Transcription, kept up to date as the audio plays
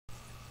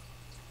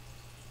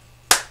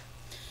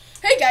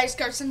guys,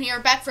 Carson here,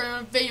 back for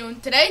another video,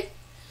 and today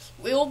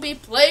we will be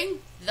playing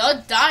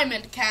the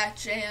Diamond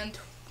Catch, and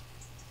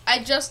I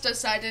just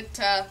decided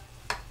to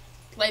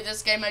play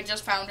this game. I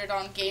just found it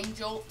on Game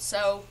Jolt,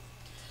 so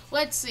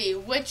let's see,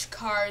 which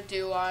card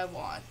do I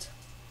want?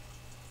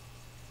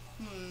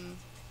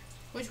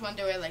 Which one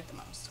do I like the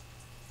most?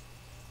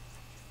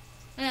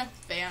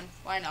 Van,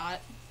 why not?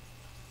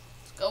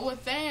 Let's go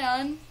with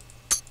Van.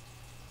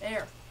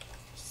 There.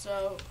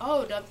 So,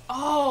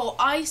 oh,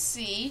 I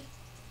see.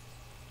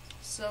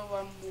 So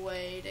I'm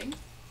waiting.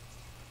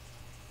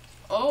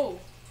 Oh.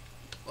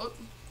 Whoop.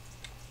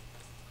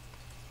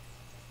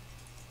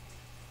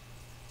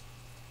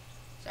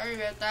 Sorry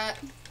about that.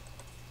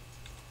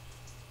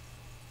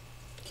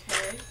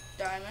 Okay,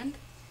 diamond.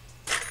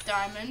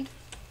 Diamond.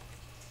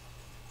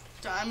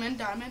 Diamond,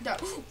 diamond,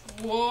 diamond.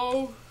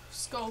 Whoa.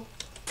 Skull.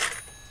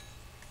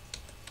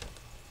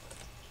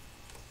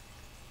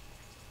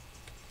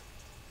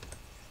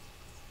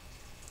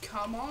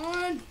 Come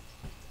on.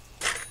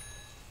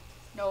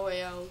 No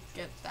way I'll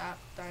get that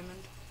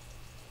diamond.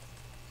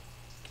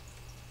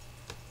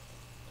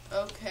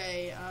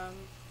 Okay,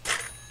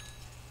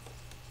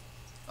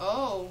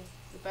 oh,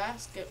 the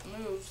basket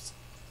moves.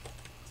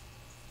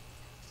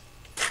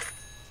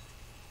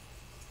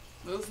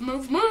 Move,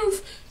 move,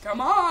 move!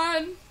 Come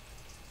on!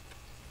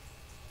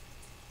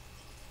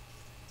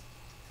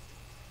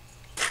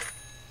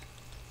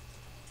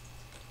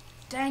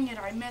 Dang it,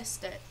 I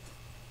missed it.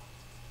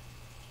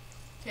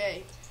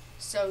 Okay,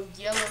 so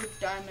yellow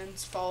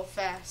diamonds fall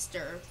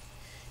faster.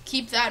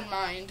 Keep that in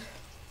mind.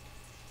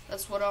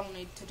 That's what I'll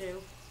need to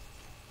do.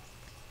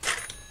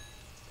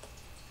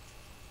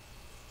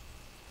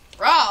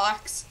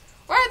 Rocks?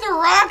 Where are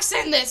the rocks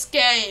in this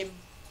game?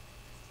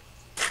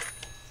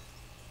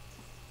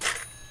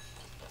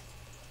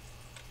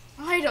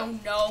 I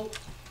don't know.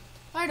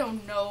 I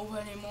don't know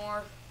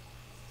anymore.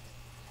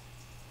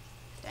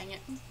 Dang it.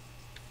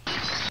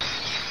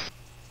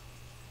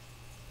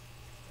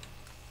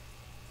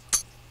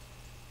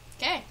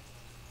 Okay.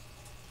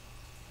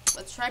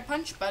 Let's try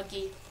Punch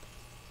Buggy.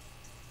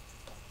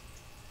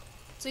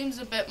 Seems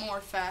a bit more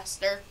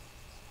faster.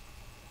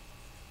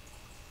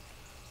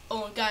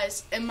 Oh, and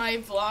guys, in my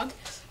vlog,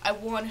 I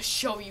want to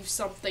show you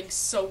something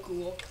so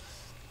cool.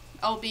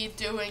 I'll be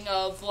doing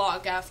a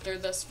vlog after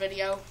this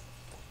video.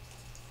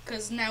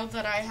 Because now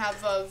that I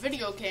have a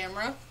video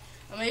camera,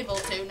 I'm able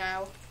to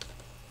now.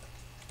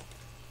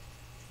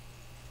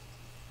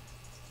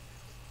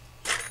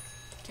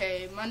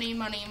 Okay, money,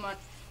 money, money.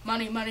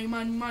 Money, money,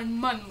 money, money,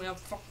 money,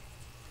 motherfucker.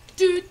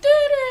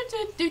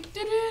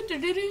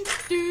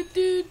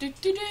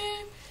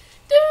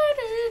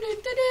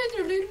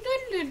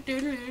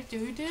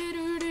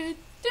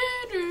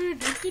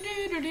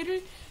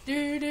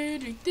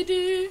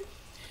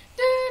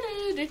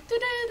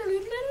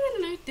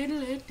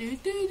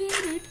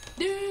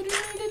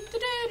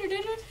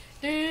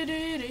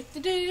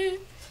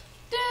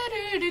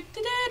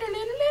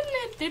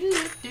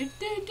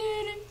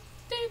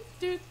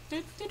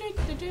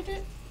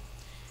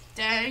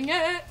 Dang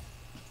it.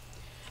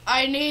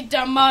 I need the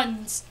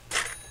muns.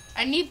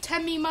 I need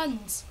 10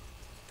 muns.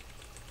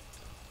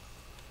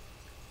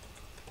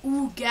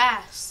 Ooh,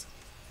 gas.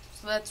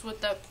 So that's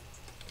what the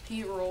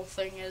P-roll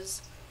thing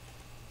is.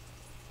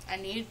 I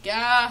need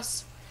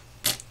gas.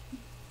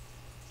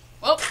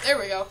 Well, there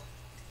we go.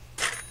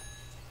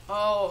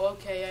 Oh,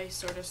 okay, I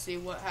sort of see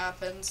what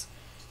happens.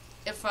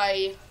 If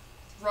I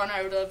run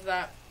out of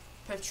that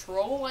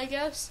petrol, I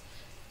guess.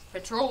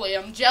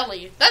 Petroleum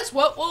jelly. That's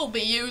what we'll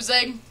be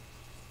using.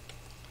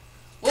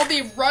 We'll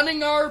be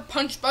running our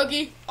punch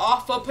buggy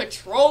off of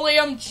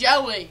petroleum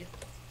jelly.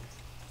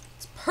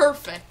 It's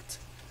perfect.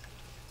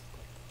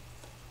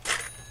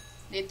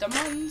 Need the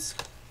muns.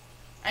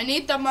 I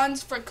need the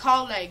muns for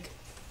Kool-Aid.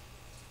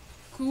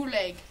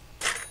 Kool-Aid.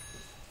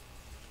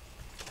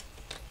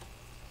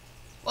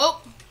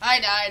 Well,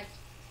 I died.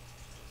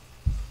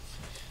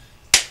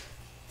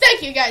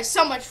 Thank you guys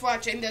so much for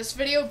watching this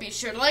video. Be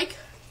sure to like,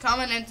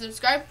 comment, and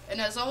subscribe. And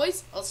as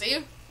always, I'll see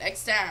you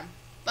next time.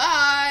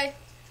 Bye!